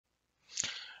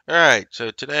All right,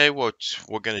 so today what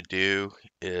we're going to do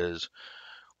is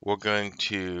we're going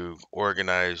to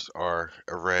organize our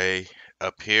array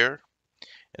up here.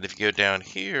 And if you go down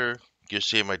here, you'll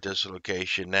see my disk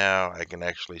location now. I can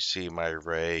actually see my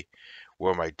array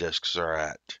where my disks are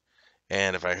at.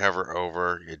 And if I hover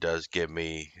over, it does give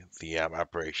me the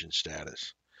operation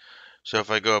status. So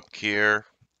if I go up here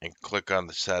and click on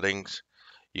the settings,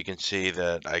 you can see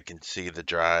that I can see the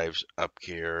drives up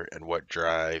here and what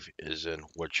drive is in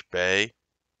which bay.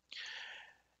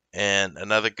 And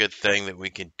another good thing that we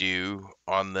can do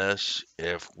on this,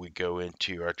 if we go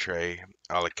into our tray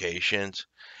allocations,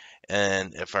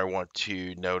 and if I want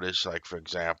to notice, like for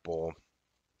example,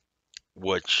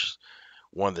 which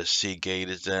one the C gate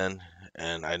is in,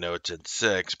 and I know it's in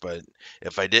 6, but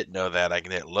if I didn't know that, I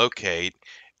can hit locate,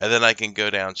 and then I can go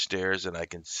downstairs and I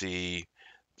can see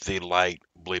the light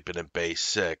bleeping in base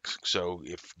 6. So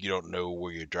if you don't know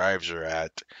where your drives are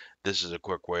at, this is a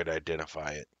quick way to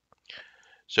identify it.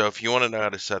 So if you want to know how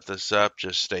to set this up,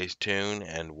 just stay tuned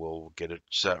and we'll get it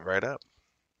set right up.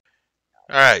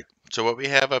 All right, so what we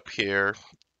have up here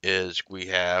is we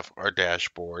have our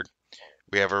dashboard.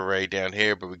 We have our array down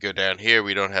here, but we go down here,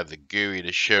 we don't have the GUI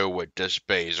to show what disk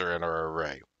bays are in our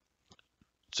array.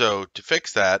 So to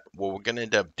fix that, what we're going to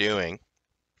end up doing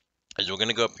is we're going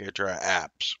to go up here to our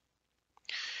apps.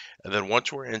 And then once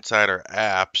we're inside our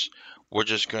apps, we're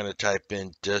just going to type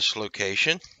in disk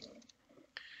location.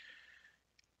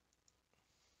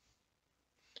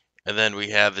 And then we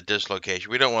have the disk location.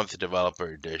 We don't want the developer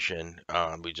edition.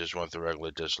 We just want the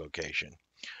regular disk location.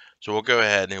 So we'll go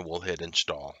ahead and we'll hit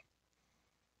install.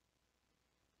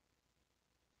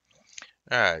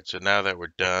 All right, so now that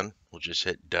we're done, we'll just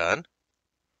hit done.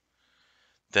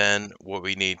 Then what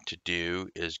we need to do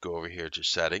is go over here to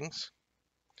settings.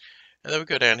 And then we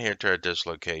go down here to our disk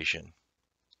location.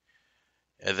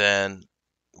 And then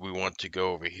we want to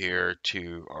go over here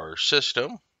to our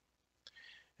system.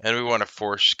 And we want to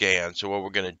force scan. So what we're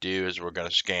going to do is we're going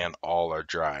to scan all our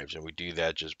drives. And we do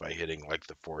that just by hitting like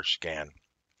the force scan.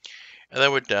 And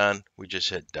then we're done. We just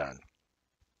hit done.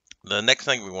 The next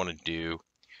thing we want to do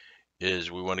is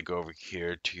we want to go over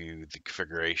here to the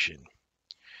configuration.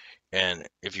 And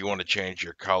if you want to change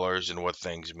your colors and what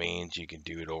things means, you can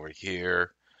do it over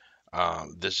here.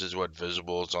 This is what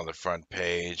visible is on the front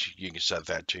page. You can set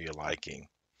that to your liking.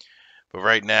 But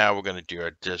right now we're going to do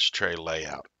our disk tray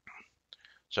layout.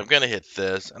 So I'm going to hit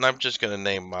this, and I'm just going to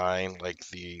name mine like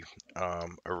the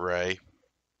array.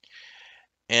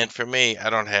 And for me, I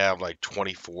don't have like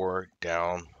 24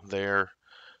 down there.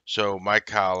 So my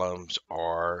columns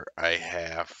are, I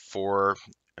have 4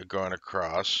 going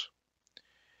across,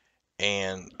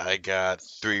 and I got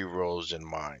 3 rows in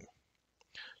mine.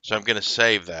 So I'm going to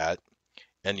save that.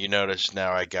 And you notice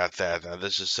now I got that. Now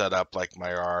this is set up like my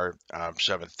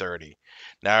R730.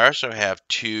 Now I also have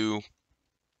 2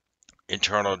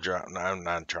 internal drives,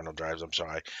 not internal drives, I'm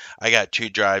sorry. I got 2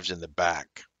 drives in the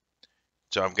back.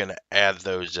 So I'm going to add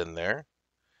those in there.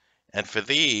 And for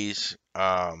these,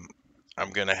 I'm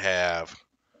going to have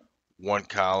 1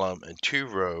 column and 2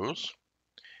 rows.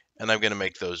 And I'm going to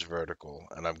make those vertical.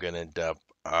 And I'm going to end up,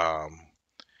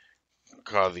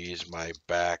 call these my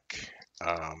back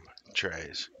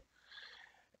trays.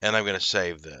 And I'm going to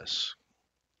save this.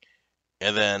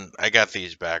 And then I got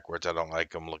these backwards. I don't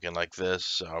like them looking like this.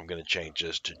 So I'm going to change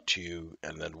this to 2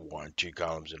 and then 1. 2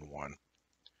 columns and 1.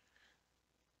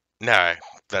 No,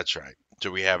 that's right.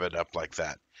 So we have it up like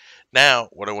that. Now,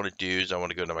 what I want to do is I want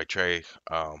to go to my tray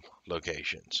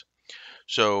locations.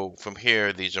 So from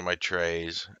here, these are my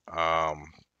trays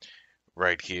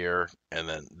right here. And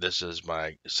then this is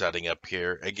my setting up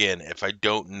here. Again, if I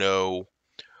don't know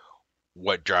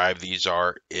what drive these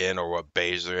are in or what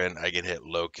bays they're in, I can hit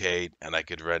locate and I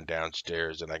could run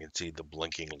downstairs and I can see the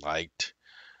blinking light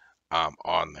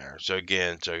on there. So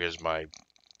again, so here's my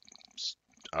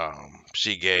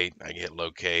Seagate. I can hit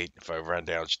locate. If I run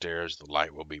downstairs, the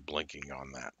light will be blinking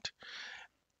on that.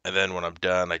 And then when I'm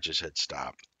done, I just hit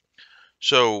stop.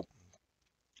 So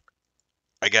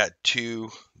I got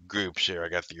 2 groups here. I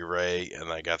got the array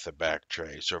and I got the back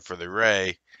tray. So for the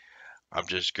array, I'm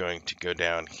just going to go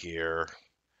down here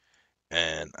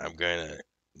and I'm going to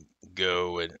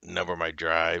go and number my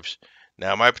drives.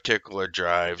 Now my particular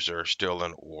drives are still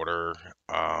in order.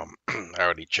 I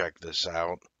already checked this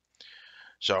out.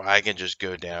 So I can just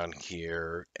go down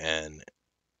here and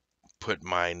put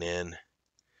mine in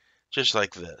just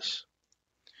like this.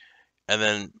 And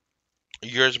then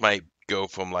yours might go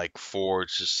from like 4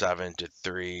 to 7 to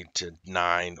 3 to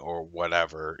 9 or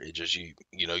whatever. It just you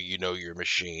know your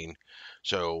machine.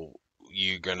 So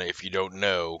you're gonna, if you don't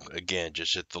know, again,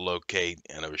 just hit the locate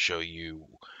and it will show you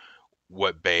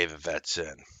what bay that's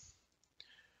in.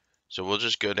 So we'll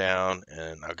just go down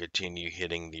and I'll continue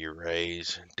hitting the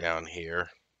arrays down here.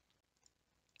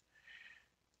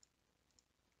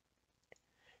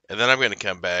 And then I'm going to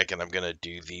come back and I'm going to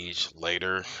do these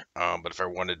later. But if I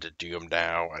wanted to do them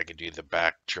now, I could do the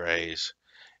back trays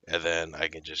and then I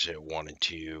can just hit 1 and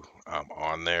 2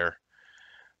 on there.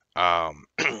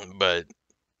 But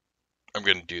I'm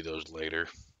going to do those later.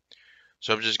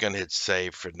 So I'm just going to hit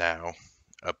save for now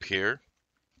up here.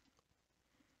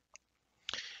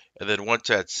 And then once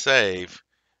that's saved,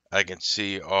 I can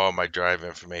see all my drive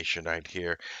information right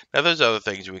here. Now there's other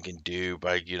things we can do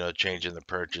by, changing the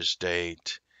purchase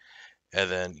date and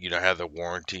then, have the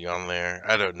warranty on there.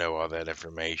 I don't know all that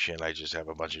information. I just have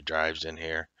a bunch of drives in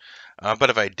here.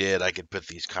 But if I did, I could put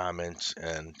these comments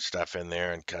and stuff in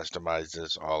there and customize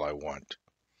this all I want.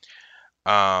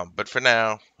 But for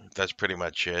now, that's pretty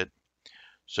much it.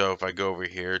 So if I go over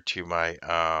here to my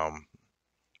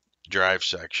drive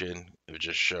section, it would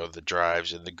just show the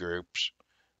drives in the groups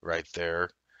right there.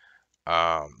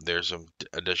 There's some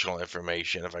additional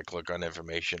information if I click on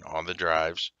information on the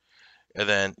drives. And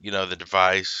then, the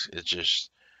device, it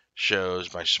just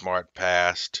shows my smart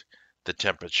past, the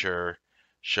temperature,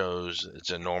 shows it's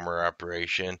a normal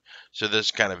operation. So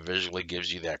this kind of visually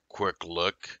gives you that quick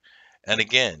look. And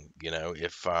again,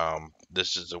 if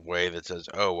this is a way that says,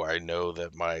 oh, I know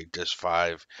that my disk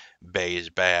 5 bay is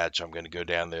bad, so I'm going to go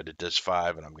down there to disk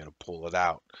 5 and I'm going to pull it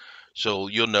out. So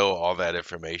you'll know all that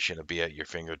information will be at your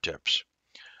fingertips.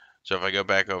 So if I go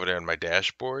back over there on my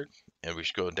dashboard and we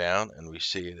scroll down and we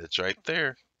see it's right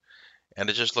there, and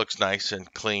it just looks nice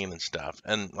and clean and stuff.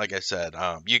 And like I said,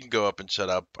 you can go up and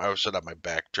I will set up my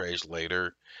back trays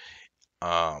later,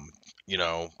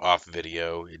 off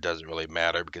video. It doesn't really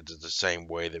matter because it's the same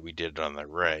way that we did it on the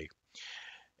array.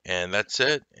 And that's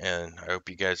it. And I hope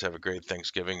you guys have a great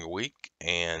Thanksgiving week.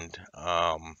 And,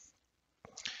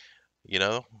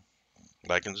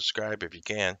 like and subscribe if you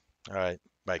can. All right.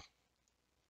 Bye.